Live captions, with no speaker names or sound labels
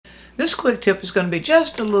This quick tip is going to be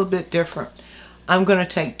just a little bit different. I'm going to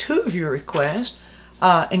take two of your requests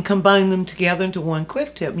and combine them together into one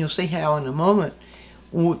quick tip, and you'll see how in a moment.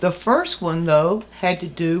 The first one, though, had to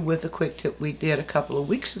do with a quick tip we did a couple of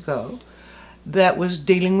weeks ago that was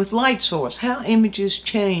dealing with light source, how images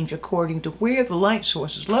change according to where the light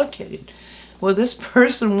source is located. Well, this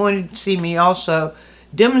person wanted to see me also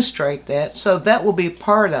demonstrate that, so that will be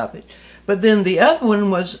part of it. But then the other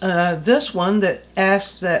one was this one that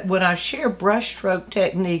asked that would I share brushstroke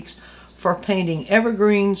techniques for painting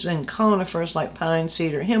evergreens and conifers like pine,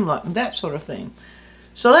 cedar, hemlock, and that sort of thing.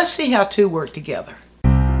 So let's see how two work together.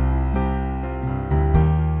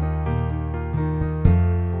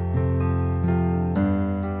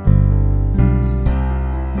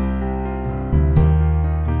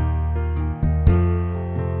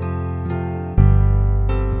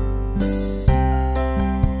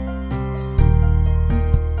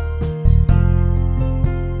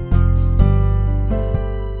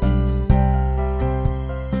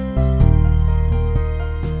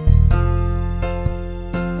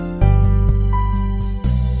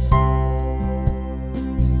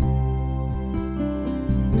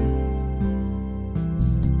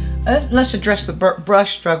 Let's address the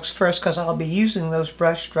brush strokes first, because I'll be using those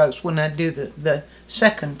brush strokes when I do the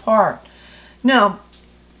second part. Now,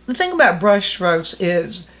 the thing about brush strokes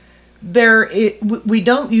is we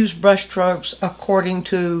don't use brush strokes according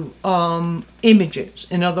to images.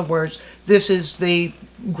 In other words, this is the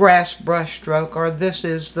grass brush stroke, or this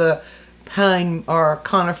is the pine or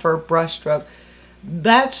conifer brush stroke.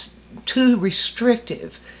 That's too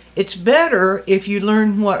restrictive. It's better if you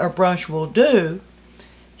learn what a brush will do,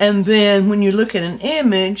 and then when you look at an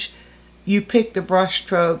image, you pick the brush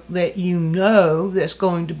stroke that you know that's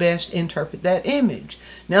going to best interpret that image.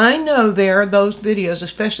 Now, I know there are those videos,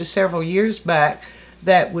 especially several years back,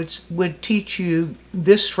 that would teach you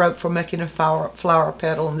this stroke for making a flower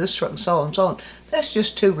petal and this stroke and so on and so on. That's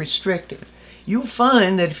just too restrictive. You'll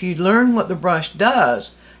find that if you learn what the brush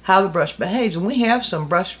does, how the brush behaves, and we have some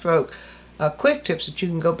brush stroke quick tips that you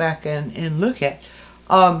can go back and look at.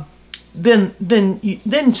 Then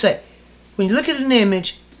say, when you look at an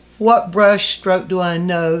image, what brush stroke do I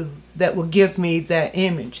know that will give me that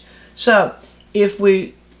image? So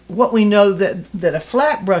what we know that a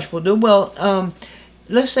flat brush will do, well,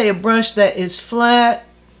 let's say a brush that is flat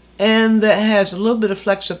and that has a little bit of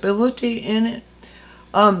flexibility in it.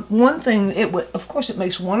 One thing, of course it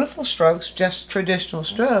makes wonderful strokes, just traditional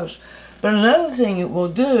strokes, but another thing it will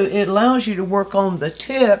do, it allows you to work on the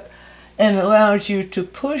tip and allows you to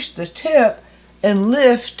push the tip and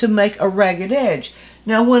lift to make a ragged edge.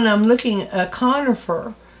 Now, when I'm looking at a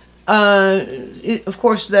conifer, of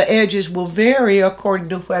course the edges will vary according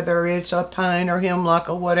to whether it's a pine or hemlock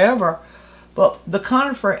or whatever, but the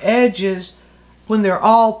conifer edges, when they're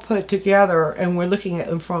all put together and we're looking at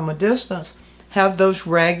them from a distance, have those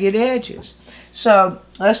ragged edges. So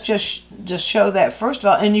let's just show that first of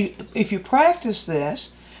all. And if you practice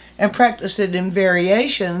this and practice it in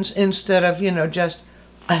variations instead of, just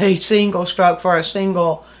a single stroke for a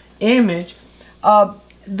single image,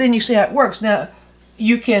 then you see how it works. Now,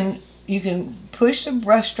 you can push the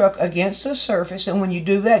brush stroke against the surface, and when you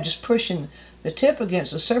do that, just pushing the tip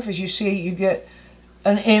against the surface, you see you get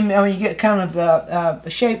you get kind of a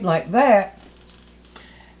shape like that,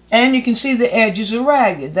 and you can see the edges are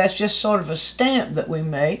ragged. That's just sort of a stamp that we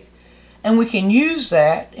make, and we can use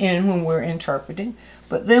that when we're interpreting.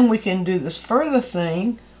 But then we can do this further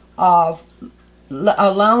thing of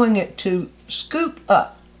allowing it to scoop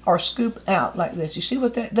up or scoop out like this. You see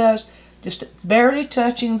what that does? Just barely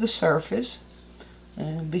touching the surface.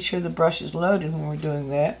 And be sure the brush is loaded when we're doing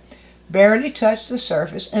that. Barely touch the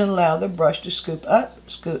surface and allow the brush to scoop up,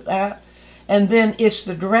 scoop out. And then it's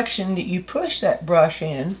the direction that you push that brush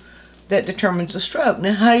in that determines the stroke.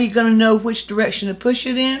 Now, how are you going to know which direction to push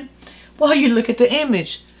it in? Well, you look at the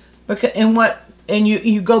image, and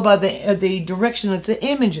you go by the direction that the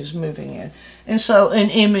image is moving in. And so an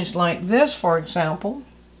image like this, for example,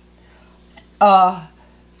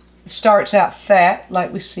 starts out fat,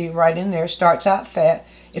 like we see right in there, starts out fat.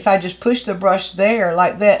 If I just push the brush there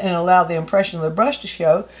like that and allow the impression of the brush to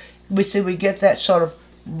show, we see we get that sort of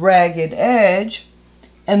ragged edge.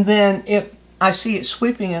 And then if I see it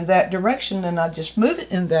sweeping in that direction, then I just move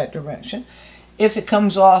it in that direction. If it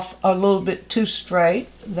comes off a little bit too straight,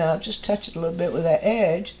 then I'll just touch it a little bit with that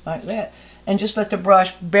edge, like that, and just let the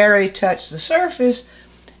brush barely touch the surface,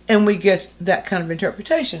 and we get that kind of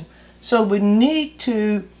interpretation. So we need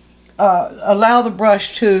to allow the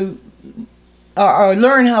brush to, or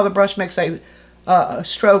learn how the brush makes a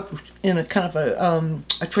stroke in a kind of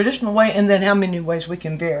a traditional way, and then how many ways we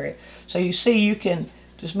can vary it. So you see, you can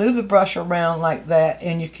Just move the brush around like that,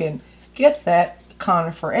 and you can get that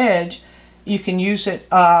conifer edge. You can use it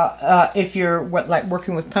if you're like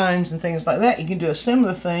working with pines and things like that. You can do a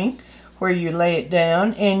similar thing where you lay it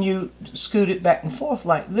down and you scoot it back and forth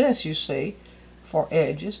like this, you see, for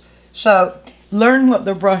edges. So learn what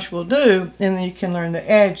the brush will do, and then you can learn the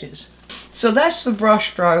edges. So that's the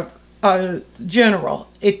brush stroke general.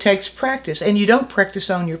 It takes practice, and you don't practice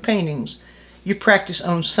on your paintings. You practice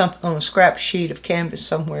on a scrap sheet of canvas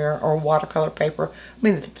somewhere, or watercolor paper. I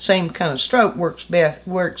mean, the same kind of stroke works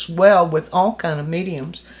well with all kind of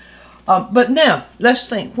mediums. But now let's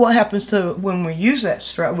think: what happens to when we use that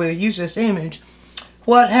stroke? We use this image.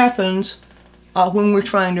 What happens when we're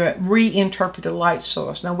trying to reinterpret a light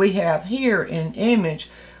source? Now we have here an image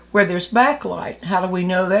where there's backlight. How do we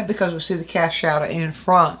know that? Because we see the cast shadow in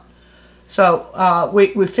front. So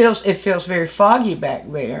it feels very foggy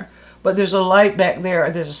back there. But there's a light back there.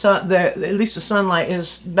 There's a sun there. At least the sunlight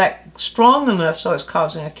is back strong enough so it's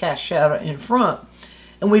causing a cast shadow in front,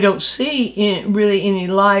 and we don't see really any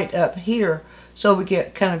light up here. So we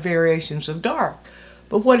get kind of variations of dark.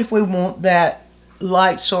 But what if we want that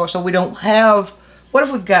light source? So we don't have. What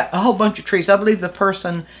if we've got a whole bunch of trees? I believe the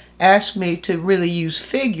person asked me to really use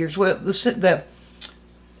figures. Well, the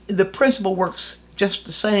principle works just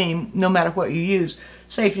the same no matter what you use.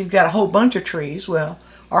 Say if you've got a whole bunch of trees, well,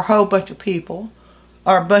 or a whole bunch of people,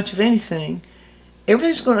 or a bunch of anything,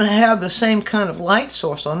 everything's going to have the same kind of light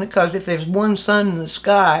source on it, because if there's one sun in the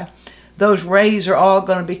sky, those rays are all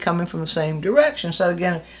going to be coming from the same direction. So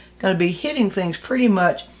again, going to be hitting things pretty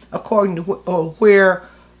much according to where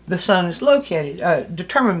the sun is located,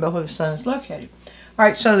 determined by where the sun is located. All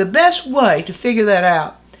right, so the best way to figure that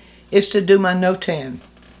out is to do my no-tan,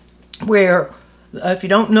 where if you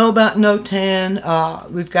don't know about no-tan,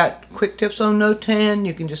 we've got quick tips on no-tan.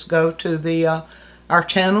 You can just go to our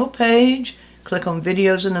channel page, click on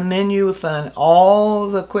videos in the menu, you'll find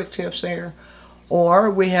all the quick tips there.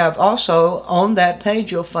 Or we have also on that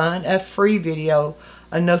page you'll find a free video,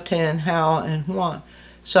 a no-tan how and why.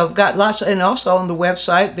 So I've got lots, and also on the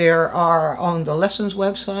website there are, on the lessons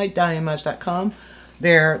website, DianneMize.com,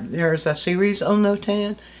 there's a series on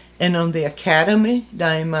no-tan. And on the Academy,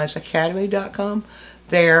 DianneMizeAcademy.com,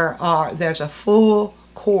 there's a full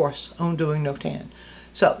course on doing no-tan.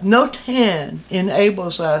 So no-tan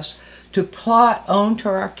enables us to plot onto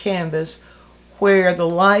our canvas where the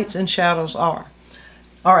lights and shadows are.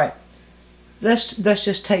 All right, let's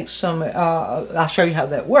just take some. I'll show you how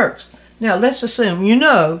that works. Now let's assume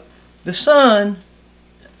the sun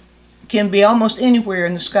can be almost anywhere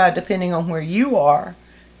in the sky depending on where you are.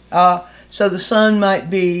 So the sun might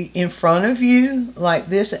be in front of you like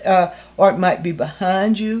this, or it might be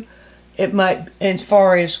behind you. It might, as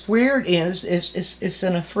far as where it is, it's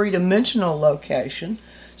in a three-dimensional location.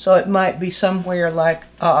 So it might be somewhere like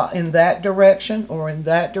in that direction or in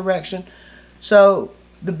that direction. So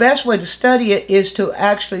the best way to study it is to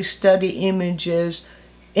actually study images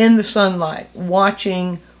in the sunlight,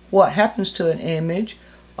 watching what happens to an image,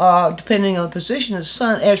 depending on the position of the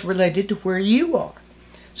sun as related to where you are.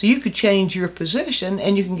 So you could change your position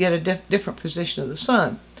and you can get a different position of the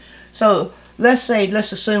sun. So let's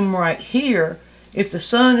assume right here, if the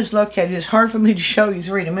sun is located, it's hard for me to show you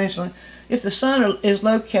three-dimensionally, if the sun is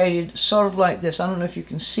located sort of like this, I don't know if you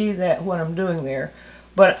can see that, what I'm doing there,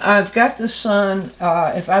 but I've got the sun,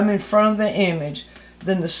 if I'm in front of the image,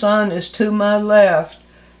 then the sun is to my left,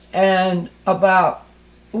 and about,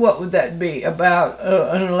 what would that be, about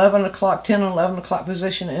an 11 o'clock, 10 or 11 o'clock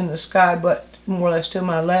position in the sky, but more or less to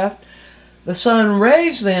my left. The sun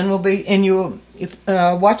rays then will be, and you'll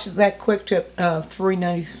watch that quick tip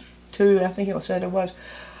 392, I think it said it was.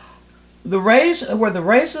 The rays, where the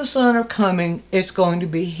rays of the sun are coming, it's going to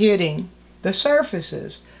be hitting the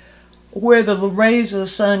surfaces. Where the rays of the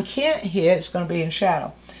sun can't hit, it's going to be in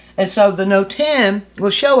shadow. And so the no-tan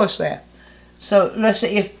will show us that. So let's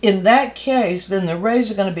say if in that case, then the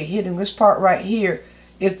rays are going to be hitting this part right here.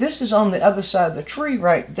 If this is on the other side of the tree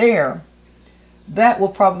right there, that will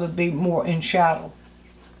probably be more in shadow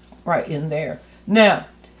right in there. Now,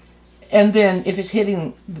 and then if it's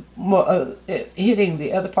hitting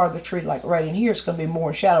the other part of the tree, like right in here, it's going to be more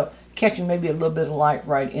in shadow, catching maybe a little bit of light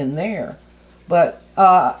right in there. But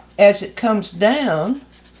as it comes down,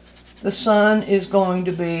 the sun is going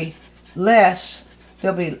to be less.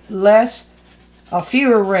 There'll be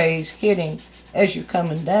fewer rays hitting as you're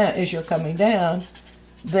coming down,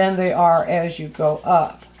 than they are as you go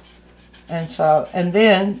up. And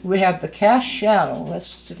then we have the cast shadow. Let's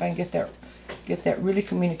see if I can get that really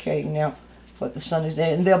communicating now what the sun is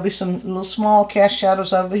doing. And there'll be some little small cast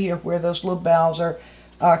shadows over here where those little boughs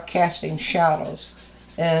are casting shadows.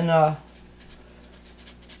 And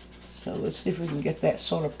So let's see if we can get that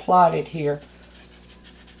sort of plotted here.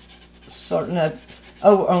 Sort of,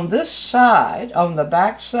 over on this side, on the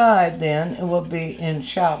back side, then it will be in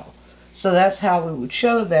shadow. So that's how we would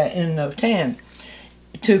show that in No 10.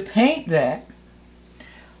 To paint that,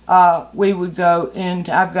 we would go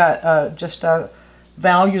into, I've got just a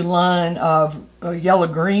value line of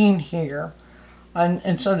yellow-green here.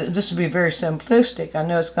 And so this would be very simplistic. I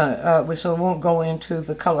know it's going to, so we won't go into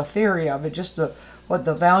the color theory of it, just what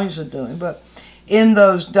the values are doing. But in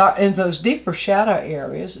those deeper shadow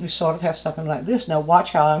areas, we sort of have something like this. Now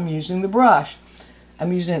watch how I'm using the brush.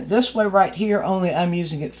 I'm using it this way right here, only I'm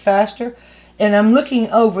using it faster. And I'm looking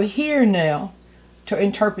over here now to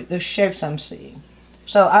interpret the shapes I'm seeing.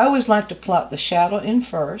 So I always like to plot the shadow in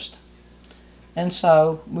first. And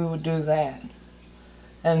so we would do that.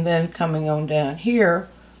 And then coming on down here,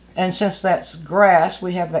 and since that's grass,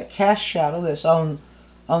 we have that cast shadow that's on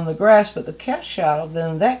the grass, but the cast shadow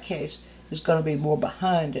then in that case is going to be more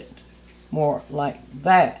behind it, more like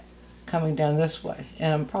that, coming down this way.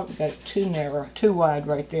 And I'm probably got it too narrow, too wide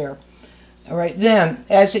right there. All right, then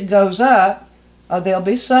as it goes up, there'll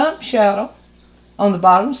be some shadow on the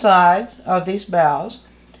bottom side of these boughs,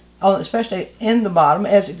 especially in the bottom.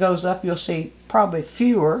 As it goes up, you'll see probably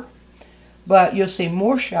fewer, but you'll see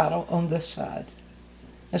more shadow on this side.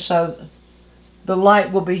 And so the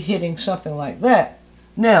light will be hitting something like that.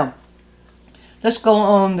 Now, let's go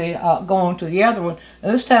on to the other one.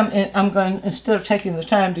 And this time I'm going, instead of taking the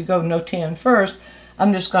time to go No 10 first,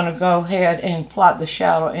 I'm just going to go ahead and plot the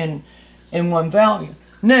shadow in one value.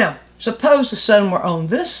 Now, suppose the sun were on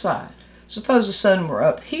this side. Suppose the sun were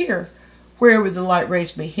up here. Where would the light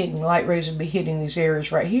rays be hitting? The light rays would be hitting these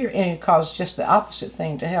areas right here, and it causes just the opposite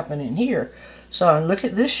thing to happen in here. So look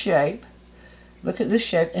at this shape,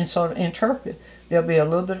 and sort of interpret. There'll be a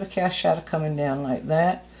little bit of a cast shadow coming down like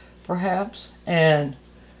that, perhaps, and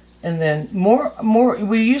then more.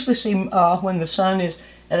 We usually see when the sun is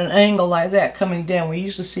at an angle like that coming down, we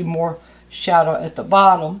usually see more shadow at the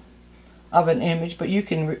bottom of an image, but you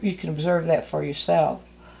can observe that for yourself.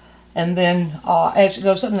 And then as it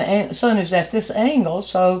goes up, the sun is at this angle,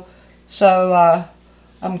 so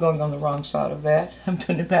I'm going on the wrong side of that. I'm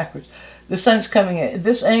doing it backwards. The sun's coming at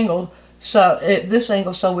this angle, so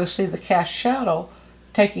we'll see the cast shadow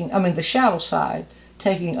the shadow side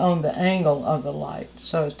taking on the angle of the light.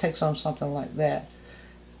 So it takes on something like that.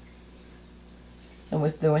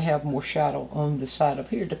 And then we have more shadow on the side up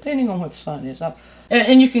here, depending on what the sun is.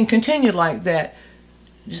 And you can continue like that.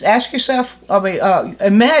 Just ask yourself,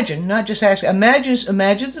 imagine, not just ask,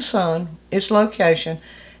 imagine the sun, its location,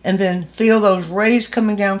 and then feel those rays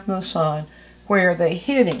coming down from the sun. Where are they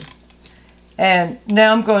hitting? And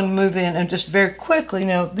now I'm going to move in and just very quickly,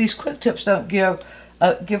 these quick tips don't give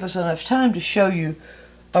us enough time to show you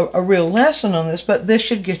a real lesson on this, but this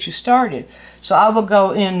should get you started. So I will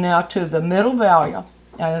go in now to the middle value.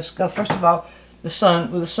 Now let's go, first of all, the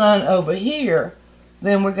sun, with the sun over here,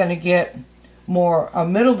 then we're going to get more a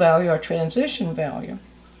middle value or transition value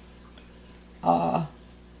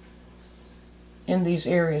in these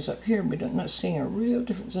areas up here. We're not seeing a real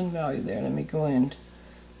difference in value there. Let me go in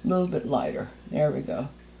a little bit lighter. There we go.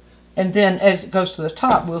 And then as it goes to the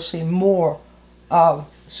top, we'll see more of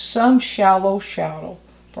some shallow shadow,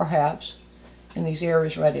 perhaps, in these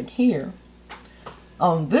areas right in here.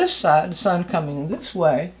 On this side, the sun coming this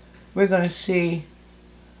way, we're going to see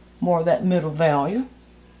more of that middle value.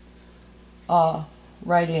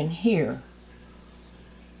 Right in here,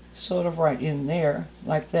 sort of right in there,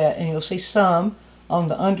 like that. And you'll see some on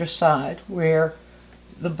the underside where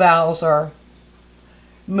the boughs are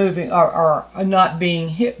moving, are not being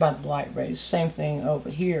hit by the light rays. Same thing over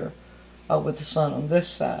here with the sun on this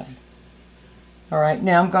side. All right,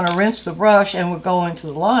 now I'm going to rinse the brush and we'll go into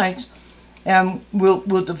the lights, and we'll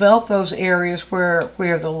develop those areas where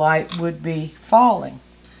the light would be falling.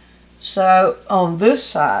 So on this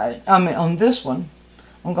side, on this one,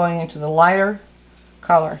 I'm going into the lighter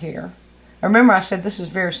color here. Remember, I said this is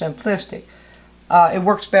very simplistic. It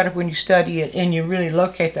works better when you study it and you really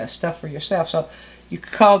locate that stuff for yourself. So you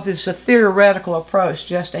could call this a theoretical approach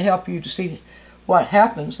just to help you to see what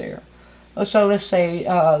happens there. So let's say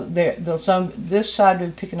this side will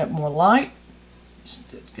be picking up more light. Let's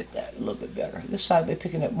get that a little bit better. This side will be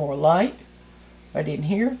picking up more light right in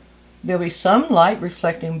here. There'll be some light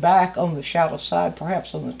reflecting back on the shadow side,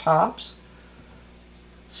 perhaps on the tops.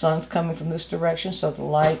 Sun's coming from this direction, so the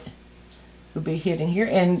light will be hitting here.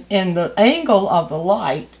 And the angle of the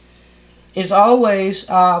light is always,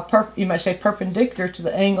 you might say, perpendicular to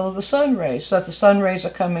the angle of the sun rays. So if the sun rays are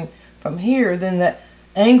coming from here, then that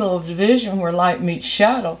angle of division where light meets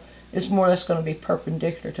shadow is more or less going to be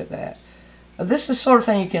perpendicular to that. This is the sort of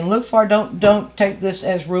thing you can look for. Don't take this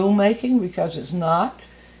as rule making, because it's not.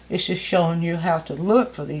 It's just showing you how to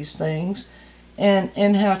look for these things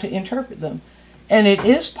and how to interpret them. And it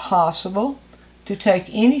is possible to take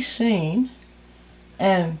any scene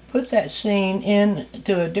and put that scene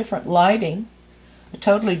into a different lighting, a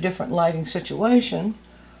totally different lighting situation,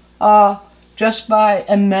 just by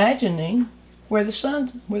imagining where the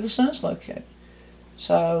sun's located.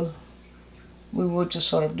 So we will just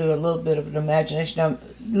sort of do a little bit of an imagination.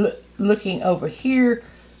 I'm looking over here,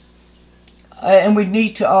 and we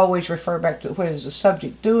need to always refer back to what is the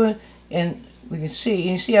subject doing, and we can see.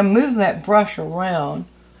 And you see, I'm moving that brush around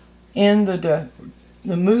in the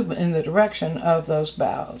movement in the direction of those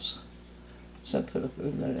boughs. So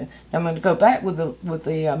I'm going to go back with the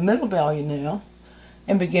middle value now,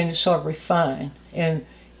 and begin to sort of refine. And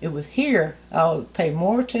with here, I'll pay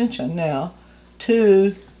more attention now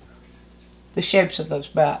to the shapes of those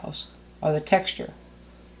boughs, or the texture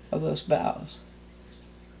of those boughs.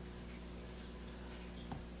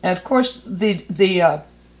 And of course, the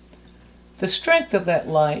strength of that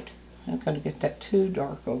light, I'm going to get that too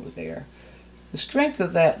dark over there. The strength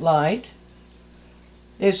of that light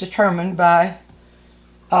is determined by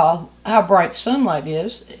how bright sunlight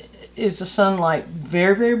is. Is the sunlight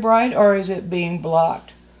very, very bright, or is it being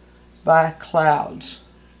blocked by clouds?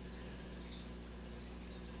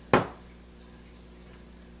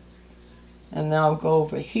 And now I'll go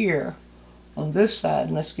over here on this side,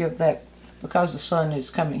 and let's give that, because the sun is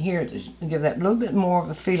coming here, to give that a little bit more of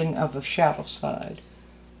a feeling of a shadow side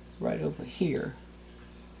right over here.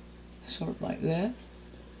 Sort of like that.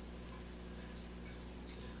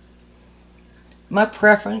 My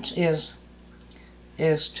preference is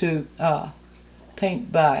to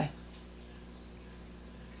paint by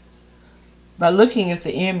looking at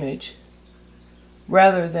the image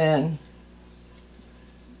rather than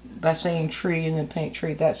by saying tree and then paint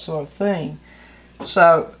tree, that sort of thing.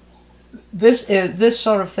 So this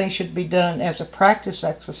sort of thing should be done as a practice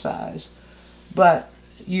exercise, but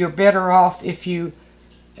you're better off if you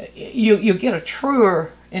get a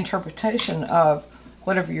truer interpretation of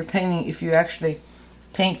whatever you're painting if you actually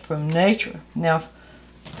paint from nature. Now,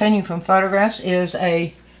 painting from photographs is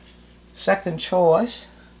a second choice,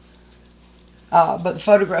 but the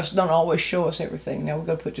photographs don't always show us everything. Now we're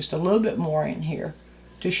going to put just a little bit more in here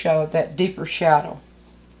to show that deeper shadow.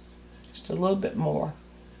 Just a little bit more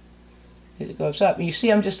as it goes up. And you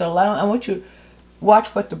see, I'm just allowing, I want you to watch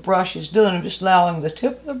what the brush is doing. I'm just allowing the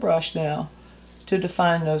tip of the brush now to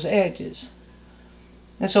define those edges.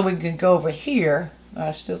 And so we can go over here.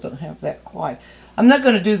 I still don't have that quite. I'm not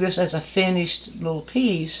going to do this as a finished little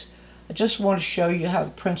piece. I just want to show you how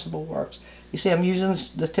the principle works. You see, I'm using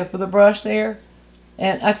the tip of the brush there,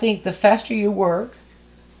 and I think the faster you work,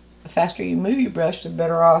 the faster you move your brush, the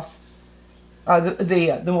better off,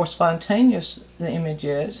 the more spontaneous the image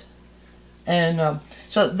is. And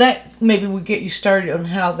so that maybe will get you started on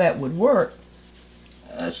how that would work.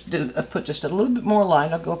 Let's put just a little bit more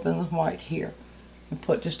light. I'll go up in the white here and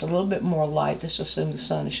put just a little bit more light. Let's assume the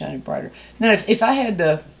sun is shining brighter. Now, if I had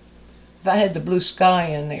the blue sky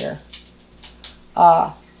in there,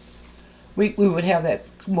 we would have that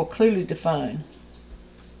more clearly defined.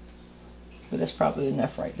 But that's probably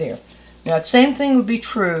enough right there. Now, the same thing would be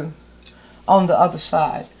true on the other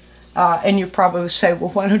side. And you probably would say, well,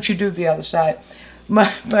 why don't you do the other side?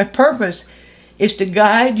 My purpose is to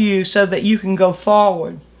guide you so that you can go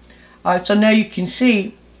forward. So now you can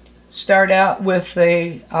see, start out with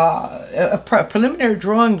a preliminary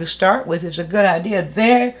drawing to start with is a good idea.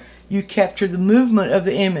 There you capture the movement of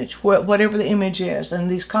the image, whatever the image is. And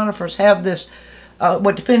these conifers have this,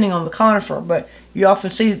 depending on the conifer, but you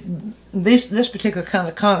often see this particular kind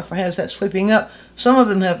of conifer has that sweeping up. Some of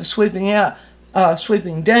them have a sweeping out,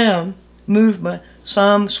 sweeping down movement.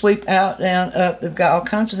 Some sweep out, down, up. They've got all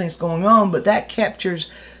kinds of things going on, but that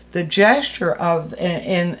captures the gesture of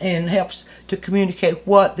and helps to communicate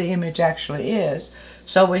what the image actually is.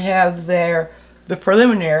 So we have there the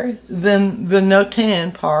preliminary, then the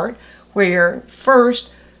no-tan part, where first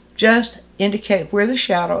just indicate where the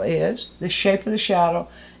shadow is, the shape of the shadow,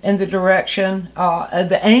 and the direction,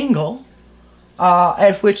 the angle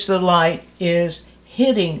at which the light is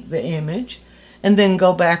hitting the image, and then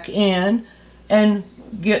go back in and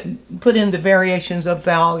put in the variations of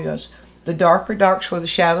values. The darker darks where the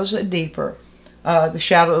shadows are deeper, the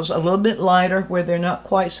shadows a little bit lighter where they're not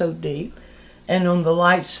quite so deep, and on the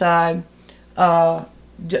light side, we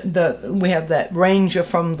have that range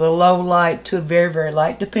from the low light to very, very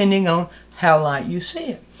light, depending on how light you see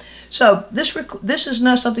it. So this is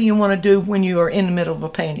not something you want to do when you are in the middle of a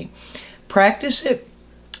painting. Practice it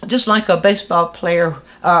just like a baseball player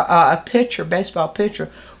a pitcher, baseball pitcher,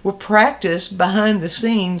 will practice behind the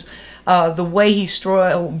scenes the way he's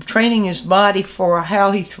training his body for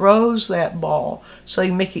how he throws that ball, so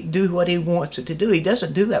he make it do what he wants it to do. He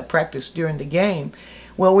doesn't do that practice during the game.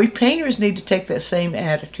 Well, we painters need to take that same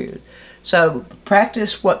attitude. So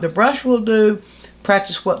practice what the brush will do,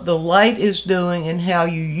 practice what the light is doing, and how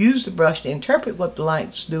you use the brush to interpret what the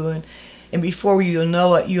light's doing, and before you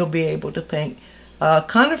know it, you'll be able to paint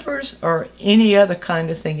conifers or any other kind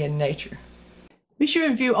of thing in nature. Be sure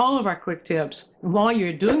and view all of our quick tips. And while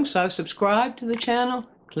you're doing so, subscribe to the channel,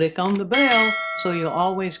 click on the bell, so you'll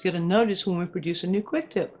always get a notice when we produce a new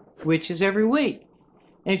quick tip, which is every week.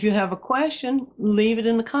 And if you have a question, leave it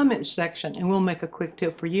in the comments section and we'll make a quick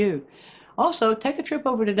tip for you. Also, take a trip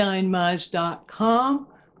over to DianneMize.com,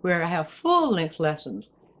 where I have full-length lessons,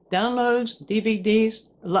 downloads, DVDs,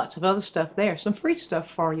 lots of other stuff there, some free stuff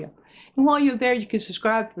for you. And while you're there, you can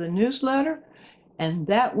subscribe to the newsletter, and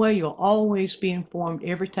that way you'll always be informed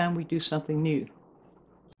every time we do something new.